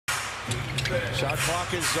Shot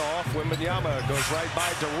clock is off. Wembanyama goes right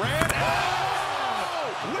by Durant.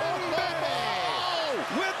 Oh! Wembanyama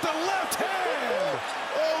with the left hand.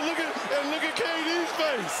 Oh, look at KD's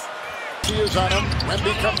face. He is on him.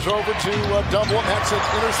 Wemby comes over to double him. That's an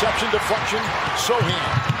interception deflection. Sohan.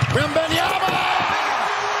 Wembanyama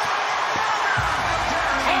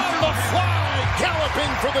on the fly,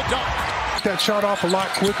 galloping for the dunk. That shot off a lot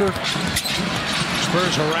quicker.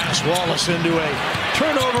 Spurs harass Wallace into a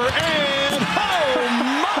turnover, and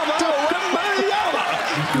Wembanyama!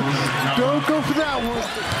 Don't go for that one.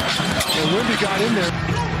 And Wemby got in there.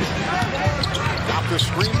 Got the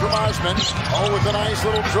screen from Osman. Oh, with a nice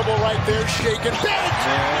little dribble right there, shaking.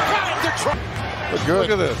 Look good.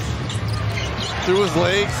 Look at this. Through his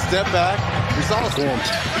legs, step back. He's all for him.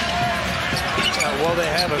 Well, they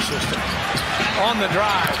have a system. On the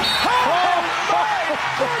drive. Oh my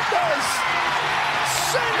goodness!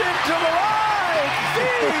 Send it to the line!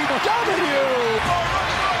 VW!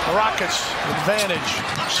 The Rockets, advantage.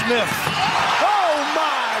 Smith. Oh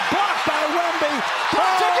my! Blocked by Wemby!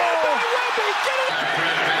 Blocked again by Wemby! Get it!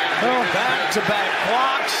 Oh, back-to-back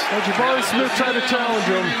blocks. And Jabari Smith tried to challenge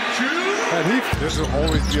him. And this will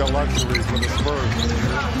always be a luxury for the Spurs.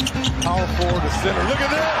 Power forward to center. Look at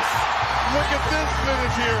this! Look at this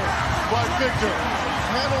finish here by Victor.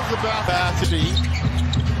 Handles the pass.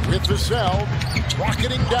 With Vassell,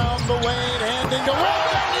 rocketing down the lane, handing to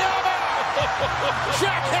Wembanyama.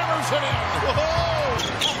 Jack hammers it in.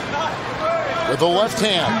 With the left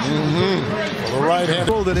hand. With the right hand.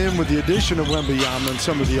 Rolled it in with the addition of Wembanyama and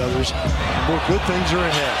some of the others. More good things are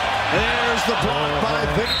ahead. There's the block by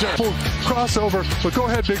Victor. Full crossover, but go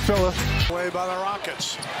ahead, big fella. Away by the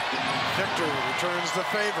Rockets. Victor returns the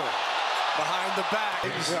favor. Behind the back.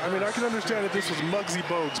 Yeah, I mean, I can understand if this was Muggsy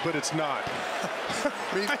Bogues, but it's not.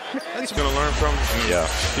 He's going to learn from him. Yeah.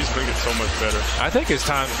 He's going to get so much better. I think his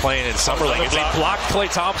time playing in Summer League is he blocked Klay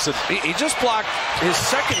Thompson. He just blocked his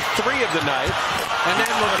second three of the night. And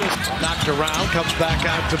then knocked around, comes back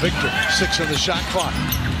out to Victor. 6 on the shot clock.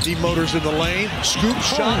 He motors in the lane. Scoop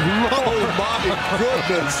shot. Oh, my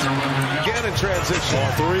goodness. Again in transition.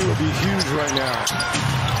 All three would be huge right now.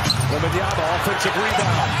 Wembanyama, offensive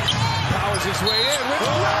rebound. Powers his way in.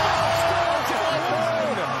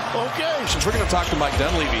 Okay. We're going to talk to Mike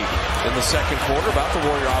Dunleavy in the second quarter about the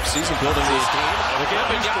Warrior offseason, building this team.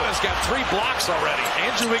 Wembanyama's got 3 blocks already.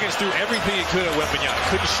 Andrew Wiggins threw everything he could at Wembanyama.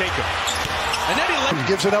 Couldn't shake him. And then he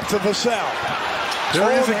gives it up to Vassell.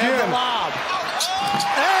 There he is again.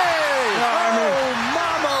 Hey!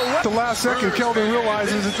 The last second, Kelvin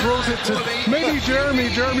realizes it, throws it to maybe Jeremy.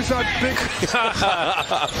 Jeremy's not big.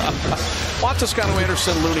 Toscano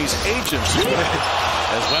Anderson, Looney's agents.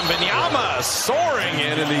 As Wembanyama soaring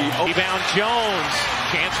in the rebound. Jones,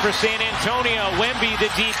 chance for San Antonio. Wemby, the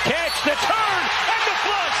deep catch, the turn, and the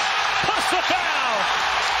flush. Plus the foul.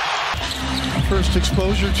 First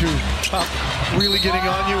exposure to top really getting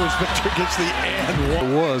on you as Victor gets the and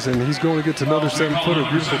one. Was, and he's going to get to another 7-footer,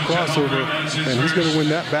 beautiful crossover, and he's going to win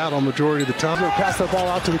that battle majority of the time. He'll pass that ball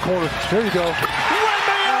out to the corner. There you go.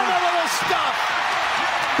 Wembanyama with a stop.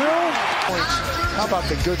 Bill. How about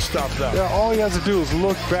the good stuff, though? Yeah, all he has to do is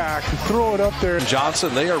look back and throw it up there.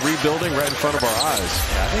 Johnson, they are rebuilding right in front of our eyes.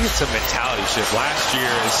 I think it's a mentality shift. Last year,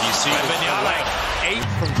 as you see, Wembanyama 8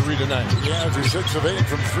 from 3 tonight. Yeah, he's 6 of 8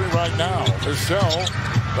 from 3 right now. Vassell.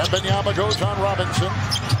 Wembanyama goes on Robinson.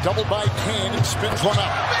 Doubled by Kane and spins one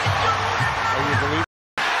up.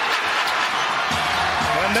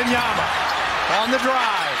 Wembanyama on the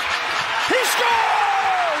drive. He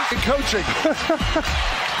scores! Coaching.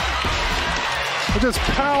 It just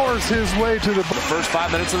powers his way to the first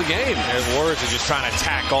 5 minutes of the game. And Warriors are just trying to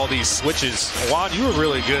attack all these switches. Juan, you were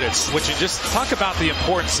really good at switching. Just talk about the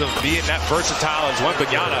importance of being that versatile as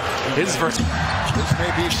Wembanyama. This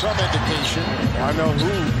may be some indication. I know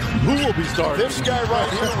who will be starting. This guy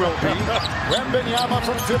right here will be Wembanyama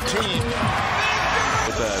from 15.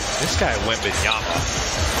 This guy Wembanyama,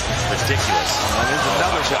 ridiculous. There's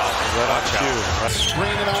another shot. Right on cue.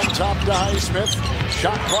 Screening on top to Highsmith.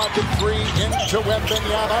 Shot clock at 3 into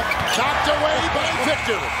Wembanyama. Knocked away by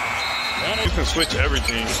Victor. You can switch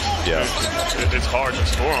everything. Yeah, it's hard to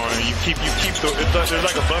score on it. You keep there's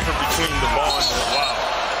like a buffer between the ball and the wow.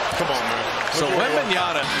 Come on, man. So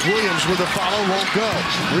Wembanyama. Williams with a follow, won't go.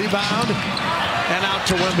 Rebound, and out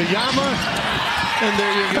to Wembanyama, and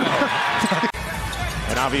there you go.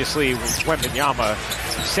 And obviously, Wembanyama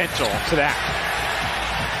central to that.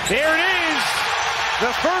 There it is!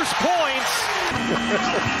 The first points!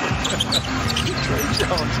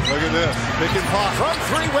 Look at this. Making pop. From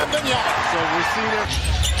 3, Wembanyama. So we're seeing it.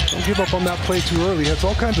 Don't give up on that play too early. He has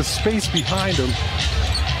all kinds of space behind him.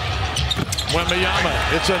 Wembanyama,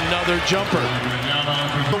 it's another jumper.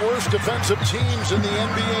 The worst defensive teams in the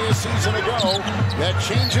NBA a season ago. That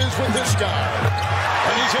changes with this guy.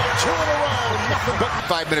 And he's hit 2 in a row. Nothing but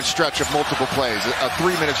 5-minute stretch of multiple plays, a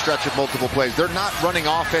 3-minute stretch of multiple plays. They're not running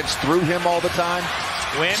offense through him all the time.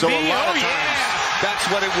 So a lot of times, that's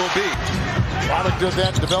what it will be. Product of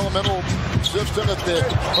that developmental system at the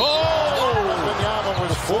Wembanyama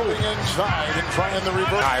was floating inside and trying the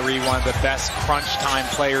reverse. Kyrie, one of the best crunch time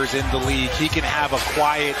players in the league. He can have a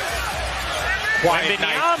quiet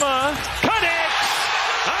night. Wembanyama connects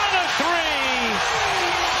on a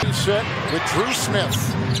 3. He's set with Drew Smith.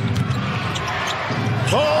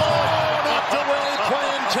 Knocked away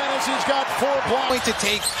playing tennis. He's got 4 blocks. Going to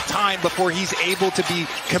take time before he's able to be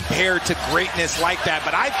compared to greatness like that,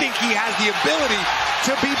 but I think he has the ability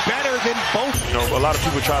to be better than both. You know, a lot of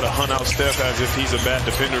people try to hunt out Steph as if he's a bad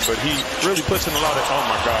defender, but he really puts in a lot of, oh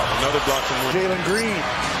my God, another block from Jalen Green,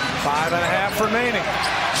 5.5 remaining.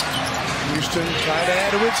 Houston trying to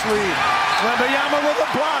add to its lead. Wembanyama with a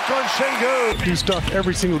block on Sengun. Do stuff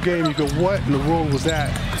every single game. You go, what in the world was that?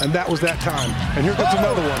 And that was that time. And here comes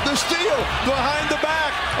another one. The steal behind the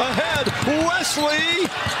back, ahead, Wesley.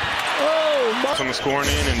 on the scoring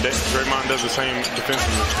end, and Draymond does the same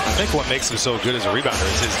defensively. I think what makes him so good as a rebounder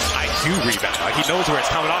is his IQ rebound. Like, he knows where it's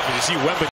coming off, and you see Wembanyama